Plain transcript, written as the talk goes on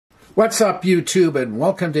What's up, YouTube, and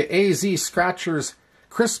welcome to AZ Scratcher's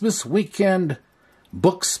Christmas Weekend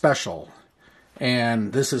Book Special.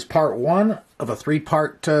 And this is part one of a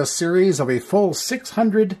three-part series of a full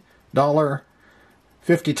 $600,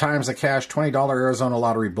 50 times the cash, $20 Arizona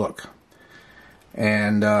Lottery book.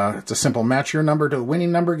 And it's a simple match your number to a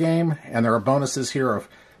winning number game, and there are bonuses here of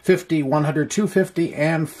 50, 100, 250,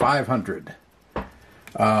 and 500.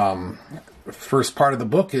 First part of the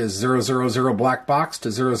book is 000 black box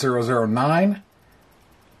to 0009.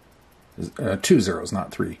 2 zeros,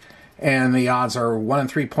 not 3. And the odds are 1 in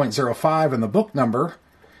 3.05, and the book number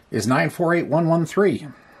is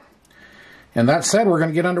 948113. And that said, we're going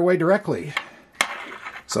to get underway directly.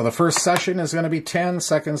 So the first session is going to be 10,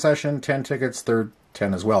 second session, 10 tickets, third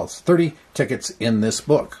 10 as well. It's 30 tickets in this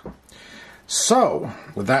book. So,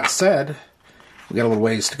 with that said, we got a little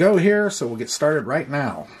ways to go here, so we'll get started right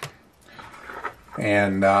now.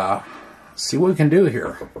 And see what we can do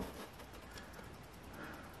here.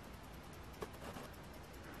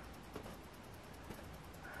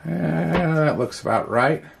 That looks about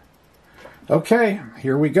right. Okay,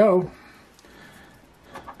 here we go.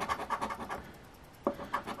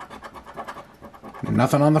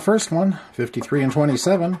 Nothing on the first one. 53 and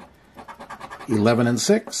 27. 11 and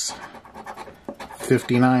 6.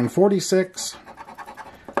 59, 46.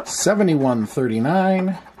 71,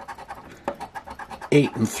 39.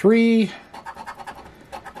 8 and 3,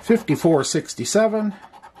 54, 67,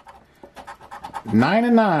 9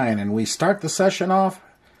 and 9, and we start the session off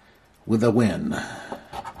with a win.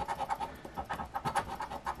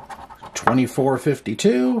 24,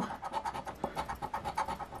 52,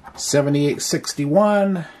 78,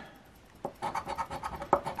 61,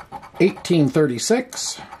 18,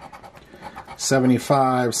 36,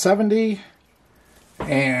 75, 70.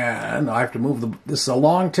 And I have to move this is a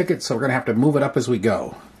long ticket, so we're going to have to move it up as we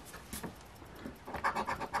go.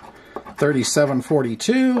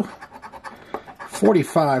 37.42,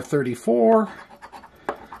 45.34,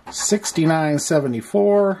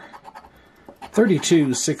 69.74,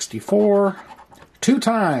 32.64, 2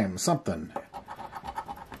 times something.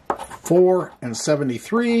 4 and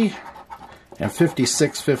 73, and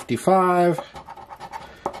 56.55,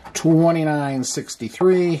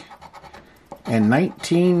 29.63. And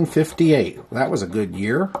 1958. That was a good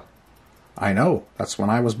year. I know. That's when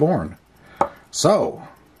I was born. So,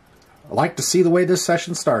 I like to see the way this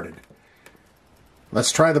session started.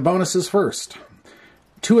 Let's try the bonuses first.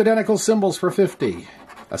 2 identical symbols for 50.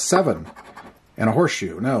 A 7 and a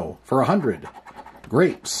horseshoe. No. For 100.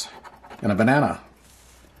 Grapes and a banana.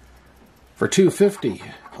 For 250.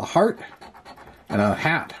 A heart and a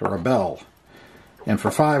hat or a bell. And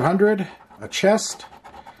for 500. A chest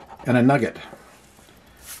and a nugget.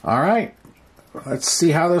 Alright, let's see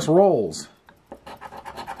how this rolls.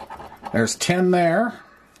 There's 10 there.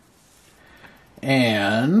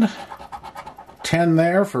 And 10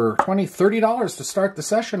 there for $20, $30 to start the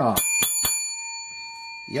session off.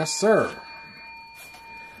 Yes, sir.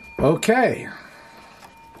 Okay.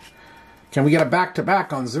 Can we get a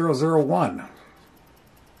back-to-back on 001?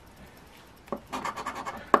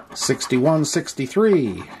 61,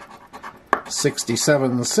 63.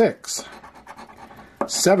 67, 6.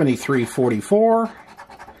 73, 44.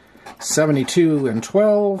 72 and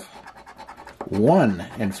 12. 1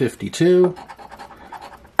 and 52.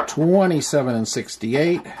 27 and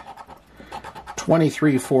 68.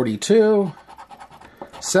 23, 42.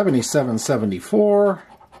 77, 74.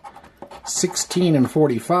 16 and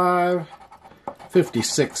 45.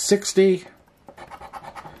 56, 60.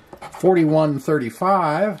 41,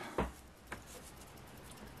 35.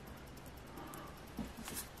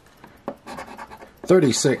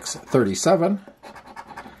 36, 37,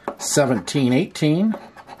 17, 18,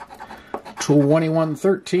 21,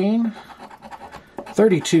 13,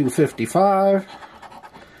 32, 55,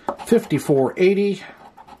 54, 80,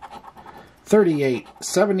 38,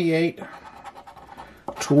 78,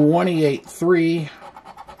 28, 3,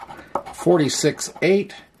 46,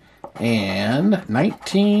 8, and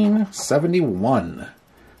 1971. That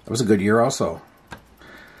was a good year also.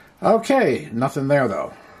 Okay, nothing there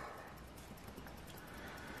though.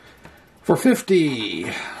 For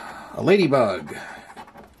 50, a ladybug.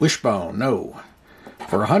 Wishbone, no.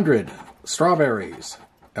 For 100, strawberries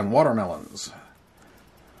and watermelons.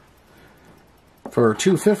 For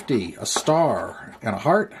 250, a star and a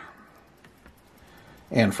heart.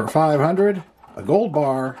 And for 500, a gold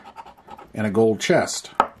bar and a gold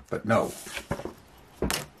chest. But no.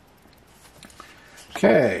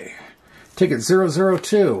 Okay. Ticket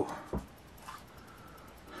 002.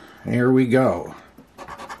 Here we go.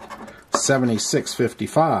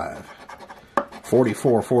 76.55,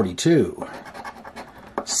 44.42,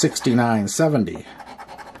 69.70,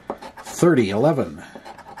 30.11,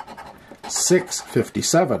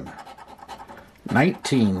 6.57,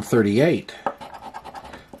 19.38,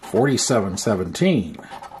 47.17,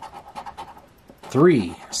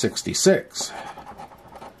 3.66,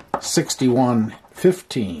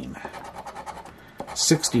 61.15,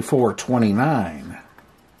 64.29,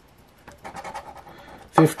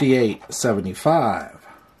 58.75,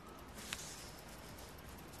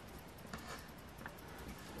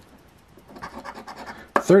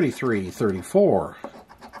 33.34,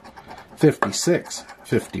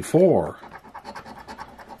 56.54,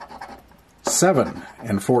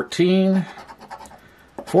 7.14,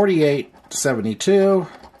 48.72,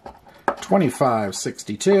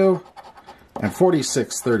 25.62, and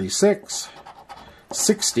 46.36,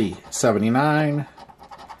 60.79,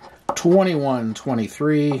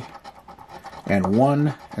 21.23, and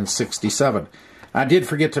 1.67. I did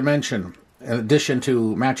forget to mention, in addition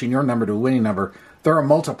to matching your number to a winning number, there are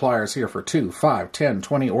multipliers here for 2, 5, 10,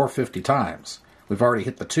 20, or 50 times. We've already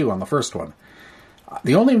hit the 2 on the first one.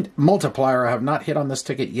 The only multiplier I have not hit on this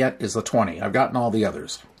ticket yet is the 20. I've gotten all the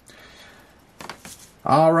others.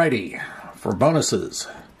 Alrighty, for bonuses,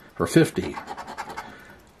 for 50.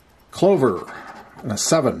 Clover, and a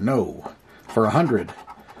 7, no. For 100,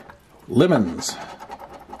 lemons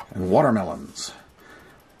and watermelons.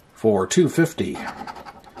 For 250,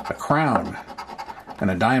 a crown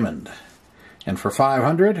and a diamond. And for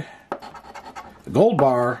 500, a gold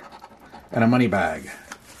bar and a money bag.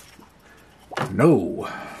 No.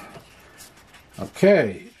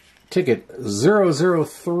 Okay, ticket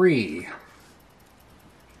 003.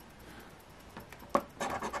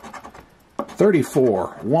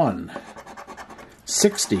 34, 1.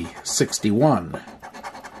 60, 61.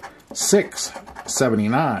 6,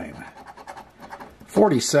 79.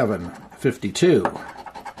 47, 52.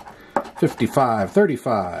 55,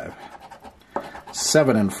 35.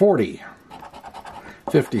 7 and 40,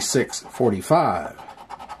 56, 45,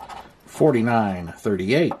 49,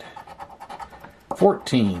 38,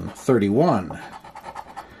 14, 31,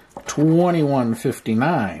 21,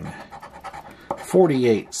 59,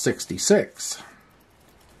 48, 66,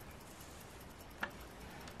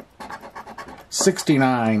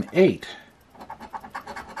 69, 8,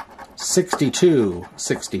 62,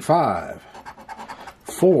 65,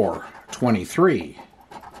 4, 23,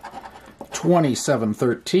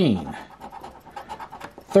 27.13,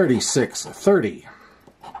 36.30,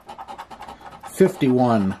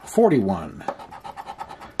 51.41,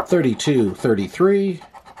 32.33,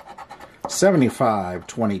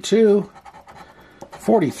 75.22,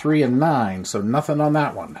 43 and 9, so nothing on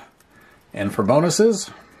that one. And for bonuses,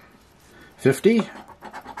 50,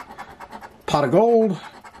 pot of gold,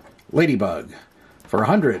 ladybug. For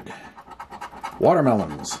 100,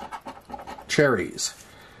 watermelons, cherries.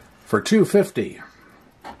 For 250,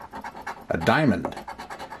 a diamond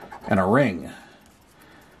and a ring.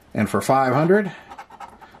 And for 500,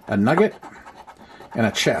 a nugget and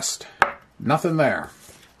a chest. Nothing there.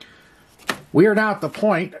 We are now at the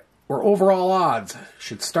point where overall odds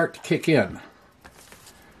should start to kick in.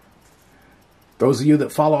 Those of you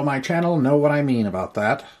that follow my channel know what I mean about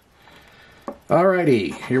that.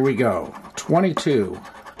 Alrighty, here we go. 22,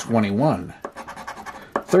 21,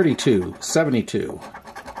 32, 72.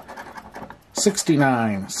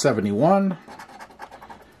 69, 71,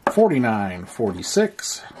 49,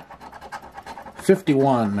 46,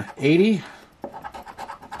 51, 80,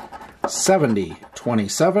 70,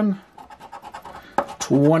 27,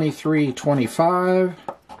 23, 25,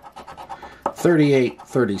 38,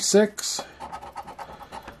 36,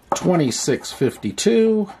 26,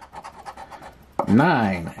 52,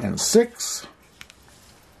 9 and 6,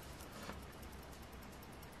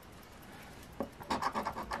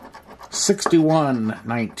 61,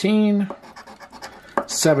 19,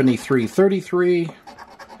 73, 33,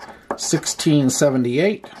 16,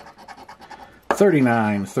 78,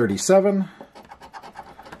 39, 37,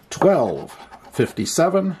 12,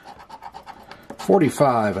 57,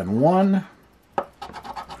 45 and 1,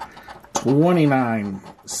 29,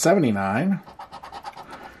 79,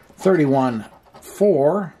 31,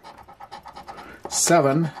 4,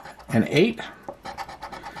 7 and 8,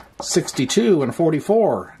 62 and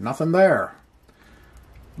 44, nothing there.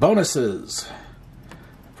 Bonuses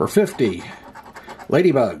for 50,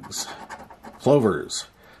 ladybugs, clovers.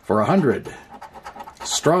 For 100,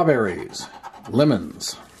 strawberries,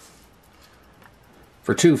 lemons.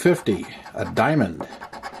 For 250, a diamond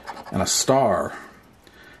and a star.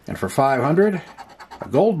 And for 500, a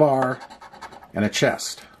gold bar and a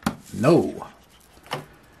chest. No.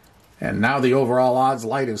 And now the overall odds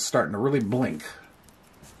light is starting to really blink.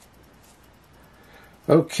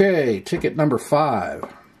 Okay, ticket number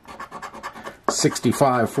 5.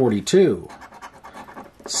 6542,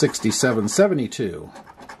 6772,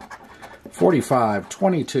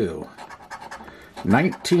 4522,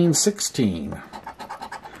 1916,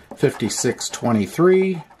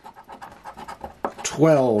 5623,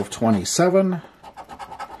 1227,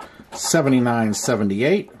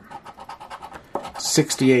 7978,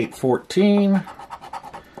 6814,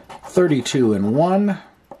 32 and 1,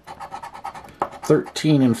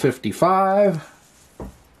 13 and 55,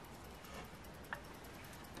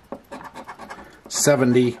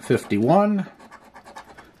 70, 51,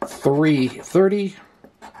 330,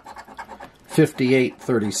 58,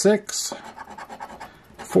 36,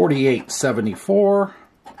 48, 74,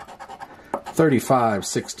 35,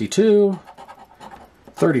 62,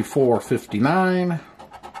 34, 59,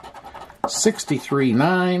 63,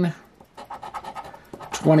 9,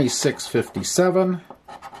 26, 57,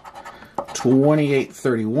 28,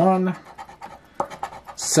 31,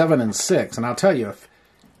 7 and 6. And I'll tell you,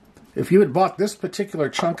 if you had bought this particular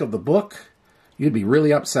chunk of the book, you'd be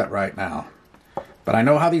really upset right now. But I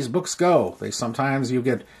know how these books go. Sometimes you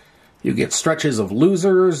get stretches of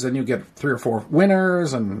losers, and you get 3 or 4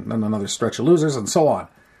 winners, and then another stretch of losers, and so on.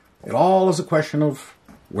 It all is a question of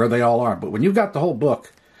where they all are. But when you've got the whole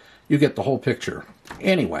book, you get the whole picture.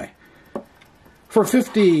 Anyway, for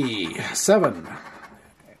 57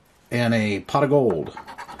 and a pot of gold,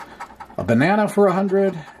 a banana for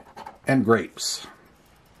 100, and grapes.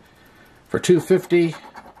 For 250,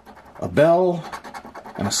 a bell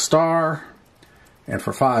and a star, and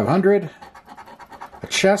for 500, a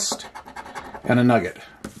chest and a nugget.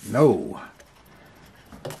 No.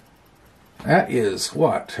 That is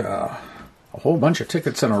what? A whole bunch of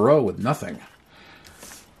tickets in a row with nothing.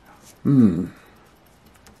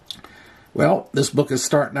 Well, this book is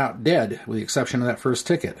starting out dead, with the exception of that first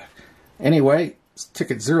ticket. Anyway,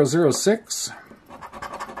 ticket 006.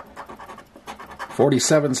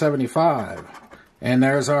 47.75, and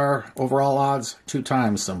there's our overall odds 2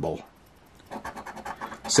 times symbol.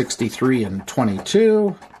 63 and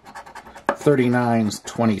 22, 39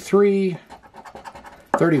 23,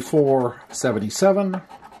 34 77,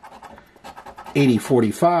 80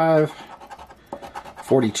 45,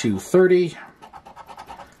 42 30,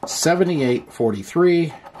 78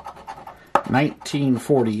 43, 19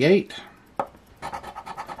 48,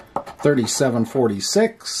 37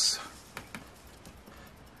 46,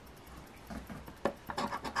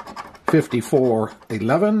 54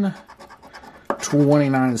 11,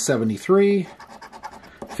 29 73,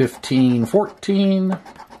 15 14,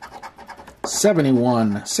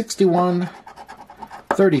 71 61,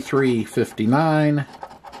 33 59,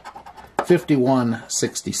 51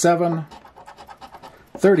 67,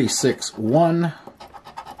 36 1,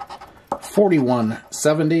 41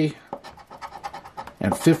 70,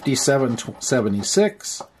 and 57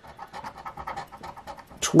 76,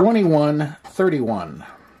 21 31.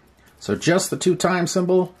 So just the 2 times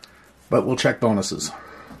symbol, but we'll check bonuses.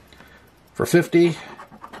 For 50,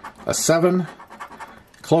 a 7,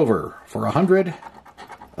 clover. For 100,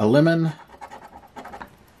 a lemon,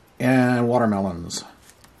 and watermelons.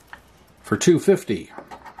 For 250,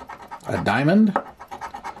 a diamond,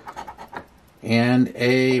 and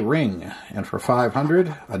a ring. And for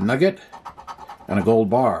 500, a nugget, and a gold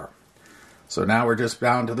bar. So now we're just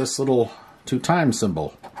down to this little 2 times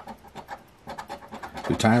symbol.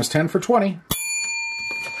 2 times 10 for 20.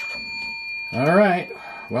 Alright,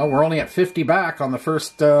 well, we're only at 50 back on the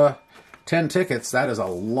first 10 tickets. That is a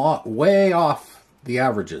lot, way off the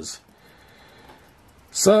averages.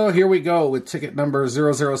 So here we go with ticket number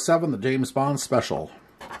 007, the James Bond Special.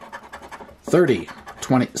 30,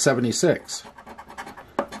 76,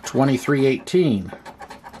 2318,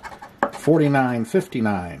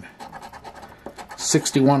 4959,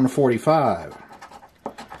 6145,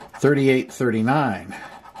 3839,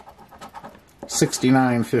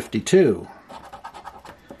 6952,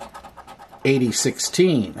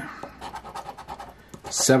 8016,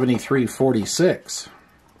 7346,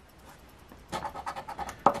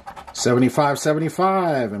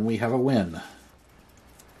 7575, and we have a win.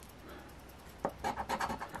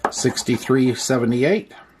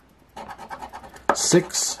 6378,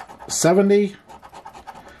 670,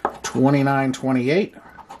 2928,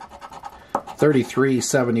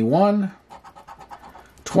 3371,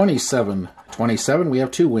 2727, we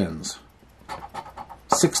have 2 wins.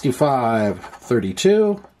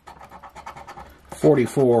 6532,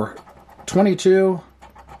 4422,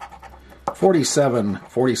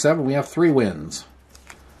 4747, we have 3 wins.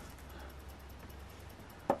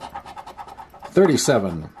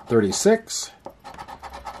 3736,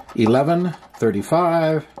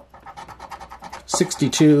 1135,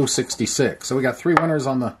 62, 66. So we got 3 winners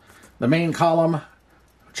on the main column.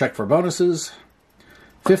 Check for bonuses.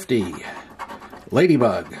 50,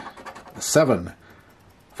 Ladybug, 7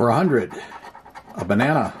 for 100, a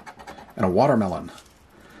banana and a watermelon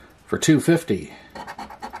for 250,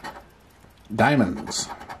 diamonds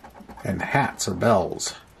and hats or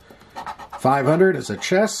bells. 500 is a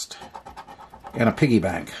chest and a piggy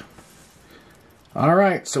bank. All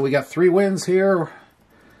right, so we got 3 wins here.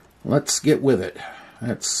 Let's get with it.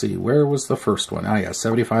 Let's see, where was the first one? Ah, yeah,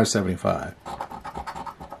 75, 75.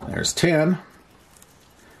 There's 10.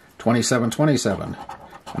 27, 27.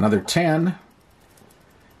 Another 10.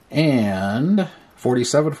 And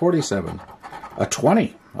 47, 47. A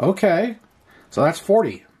 20. Okay. So that's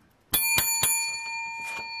 40.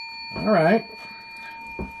 All right.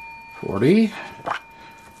 40.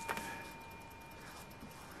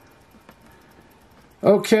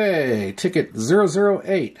 Okay. Ticket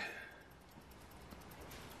 008.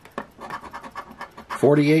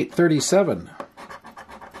 48, 37.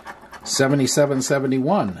 77,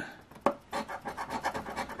 71.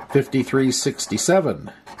 53,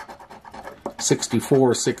 67.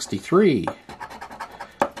 64, 63.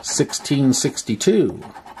 16, 62.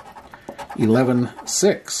 11,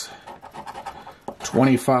 6.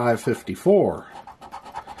 25, 54.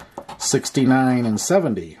 69 and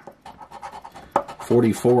 70.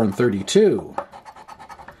 44 and 32.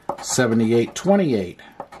 78, 28.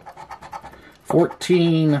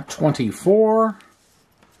 14, 24.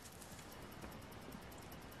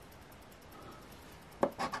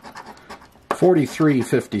 43,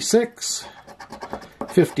 56.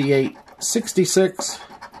 58, 66.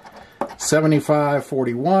 75,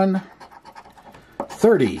 41.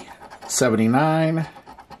 30, 79.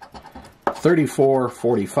 34,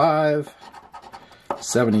 45.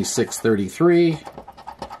 76, 33.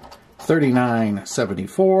 39,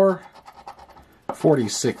 74.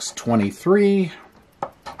 46, 23.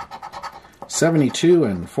 72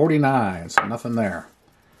 and 49, so nothing there.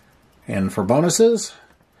 And for bonuses,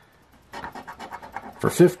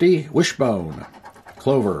 for 50, wishbone,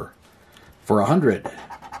 clover. For 100,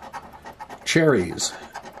 cherries,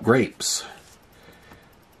 grapes.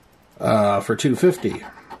 For 250,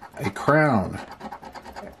 a crown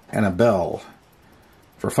and a bell.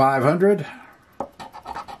 For 500,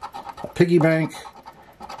 a piggy bank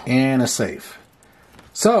and a safe.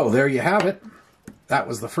 So there you have it. That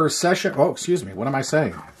was the first session. Oh, excuse me. What am I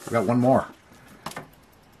saying? I got one more.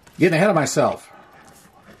 Getting ahead of myself.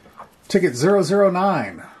 Ticket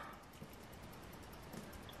 009.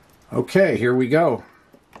 Okay, here we go.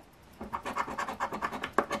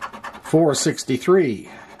 463.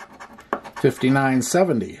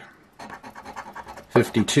 59.70.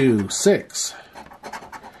 52.6.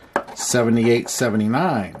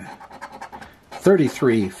 78.79.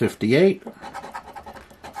 33.58.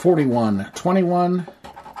 41.21.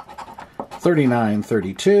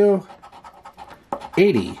 39.32.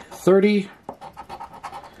 80.30.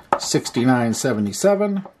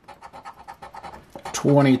 69.77.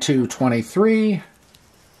 22.23.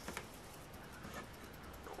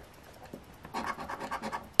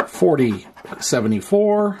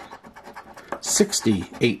 40.74.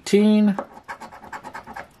 60.18.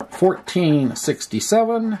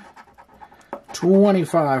 14.67.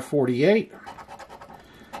 25.48.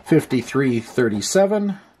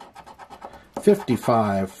 53.37.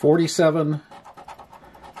 55.47.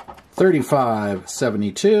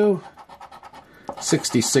 35.72.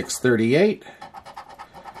 66.38.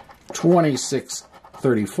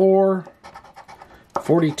 26.34.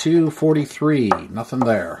 42.43. Nothing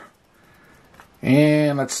there.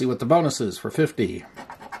 And let's see what the bonus is for 50.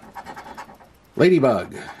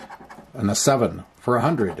 Ladybug and a 7 for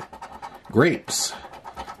 100. Grapes,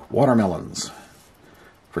 watermelons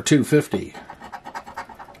for 250.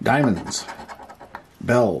 Diamonds,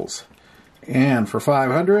 bells, and for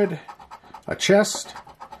 500, a chest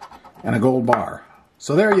and a gold bar.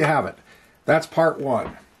 So there you have it. That's part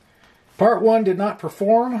 1. Part 1 did not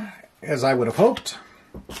perform as I would have hoped,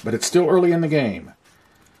 but it's still early in the game.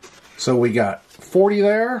 So we got 40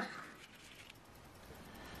 there,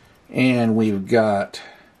 and we've got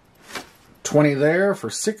 20 there for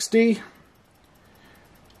 60,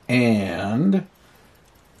 and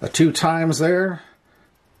a 2 times there,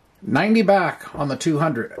 90 back on the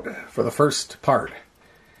 200 for the first part.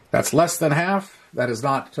 That's less than half. That is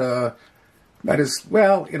not, that is,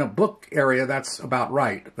 well, in a book area, that's about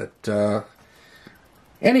right. But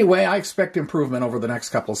anyway, I expect improvement over the next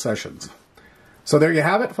couple of sessions. So there you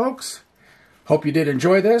have it, folks. Hope you did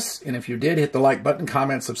enjoy this. And if you did, hit the like button,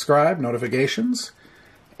 comment, subscribe, notifications.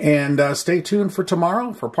 And stay tuned for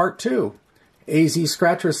tomorrow for part 2. AZ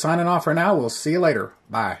Scratcher signing off for now. We'll see you later.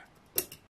 Bye.